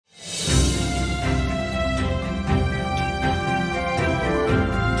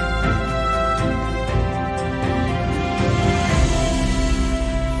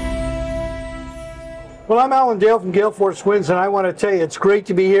Well, I'm Alan Dale from Gale Force Winds, and I want to tell you it's great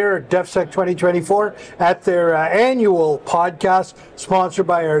to be here at DEFSEC 2024 at their annual podcast, sponsored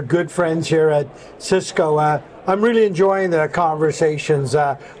by our good friends here at Cisco. I'm really enjoying the conversations.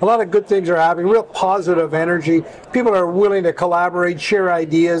 A lot of good things are happening, real positive energy. People are willing to collaborate, share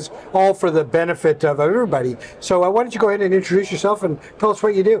ideas, all for the benefit of everybody. So why don't you go ahead and introduce yourself and tell us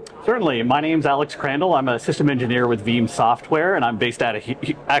what you do? Certainly. My name's Alex Crandall. I'm a system engineer with Veeam Software, and I'm based out of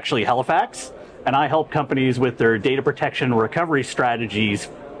actually Halifax. And I help companies with their data protection and recovery strategies,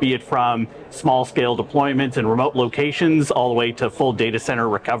 be it from small-scale deployments in remote locations all the way to full data center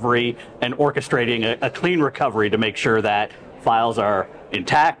recovery and orchestrating a clean recovery to make sure that files are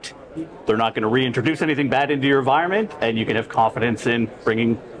intact, they're not going to reintroduce anything bad into your environment, and you can have confidence in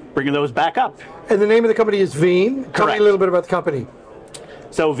bringing those back up. And the name of the company is Veeam. Correct. Tell me a little bit about the company.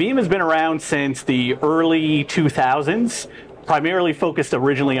 So Veeam has been around since the early 2000s, primarily focused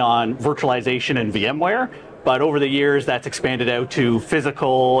originally on virtualization and VMware. But over the years, that's expanded out to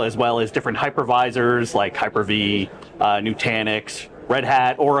physical as well as different hypervisors like Hyper-V, Nutanix, Red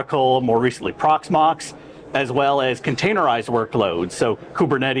Hat, Oracle, more recently Proxmox, as well as containerized workloads. So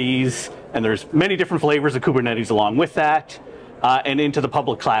Kubernetes, and there's many different flavors of Kubernetes along with that, and into the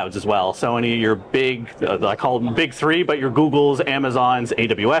public clouds as well. So any of your big, I call them big three, but your Googles, Amazons,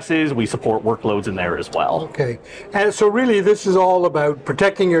 AWSs, we support workloads in there as well. Okay. And so really this is all about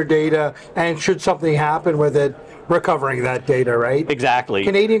protecting your data, and should something happen with it, recovering that data, right? Exactly.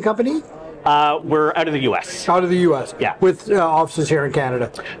 Canadian company? We're out of the U.S. Out of the U.S. Yeah. With offices here in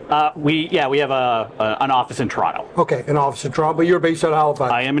Canada. We have an office in Toronto. Okay, an office in Toronto, but you're based out of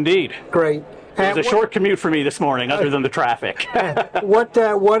Halifax. I am indeed. Great. It was a short commute for me this morning, other than the traffic. What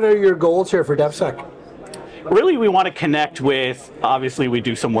are your goals here for DEFSEC? Really, we want to connect with, obviously we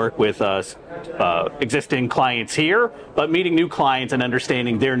do some work with existing clients here, but meeting new clients and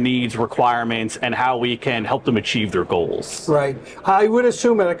understanding their needs, requirements, and how we can help them achieve their goals. Right. I would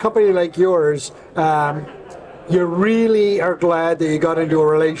assume at a company like yours, you really are glad that you got into a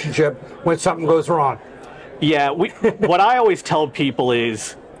relationship when something goes wrong. Yeah, what I always tell people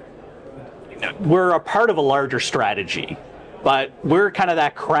is, we're a part of a larger strategy, but we're kind of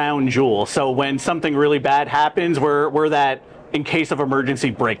that crown jewel. So when something really bad happens, we're that, in case of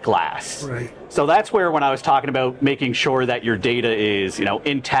emergency, break glass. Right. So that's where, when I was talking about making sure that your data is,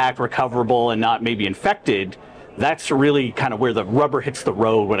 intact, recoverable, and not maybe infected, that's really kind of where the rubber hits the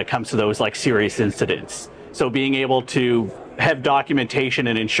road when it comes to those serious incidents. So being able to have documentation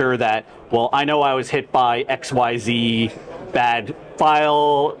and ensure that, well, I know I was hit by XYZ bad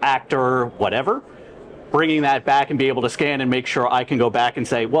file, actor, whatever, bringing that back and be able to scan and make sure I can go back and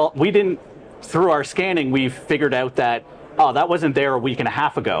say, well, through our scanning, we've figured out that, oh, that wasn't there a week and a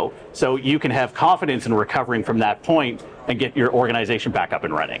half ago. So you can have confidence in recovering from that point and get your organization back up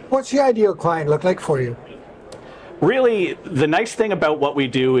and running. What's the ideal client look like for you? Really, the nice thing about what we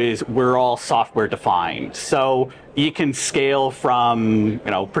do is we're all software defined. So you can scale from,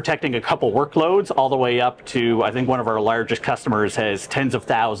 protecting a couple workloads all the way up to, I think one of our largest customers has tens of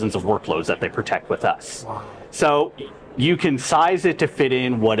thousands of workloads that they protect with us. Wow. So you can size it to fit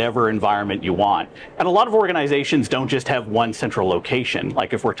in whatever environment you want. And a lot of organizations don't just have one central location.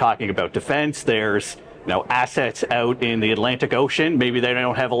 Like if we're talking about defense, there's assets out in the Atlantic Ocean. Maybe they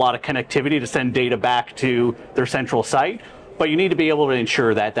don't have a lot of connectivity to send data back to their central site, but you need to be able to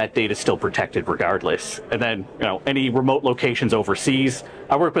ensure that that data is still protected regardless. And then, any remote locations overseas.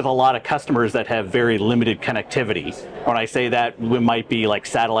 I work with a lot of customers that have very limited connectivity. When I say that, we might be like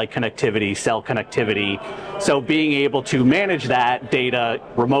satellite connectivity, cell connectivity. So being able to manage that data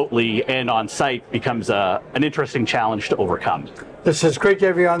remotely and on site becomes an interesting challenge to overcome. This is great to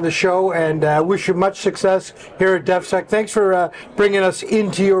have you on the show, and wish you much success here at DEFSEC. Thanks for bringing us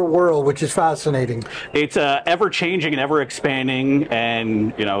into your world, which is fascinating. It's ever-changing and ever-expanding,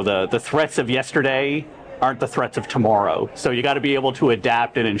 and the threats of yesterday aren't the threats of tomorrow. So you got to be able to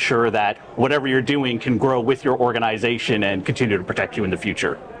adapt and ensure that whatever you're doing can grow with your organization and continue to protect you in the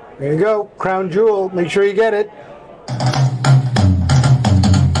future. There you go, crown jewel. Make sure you get it.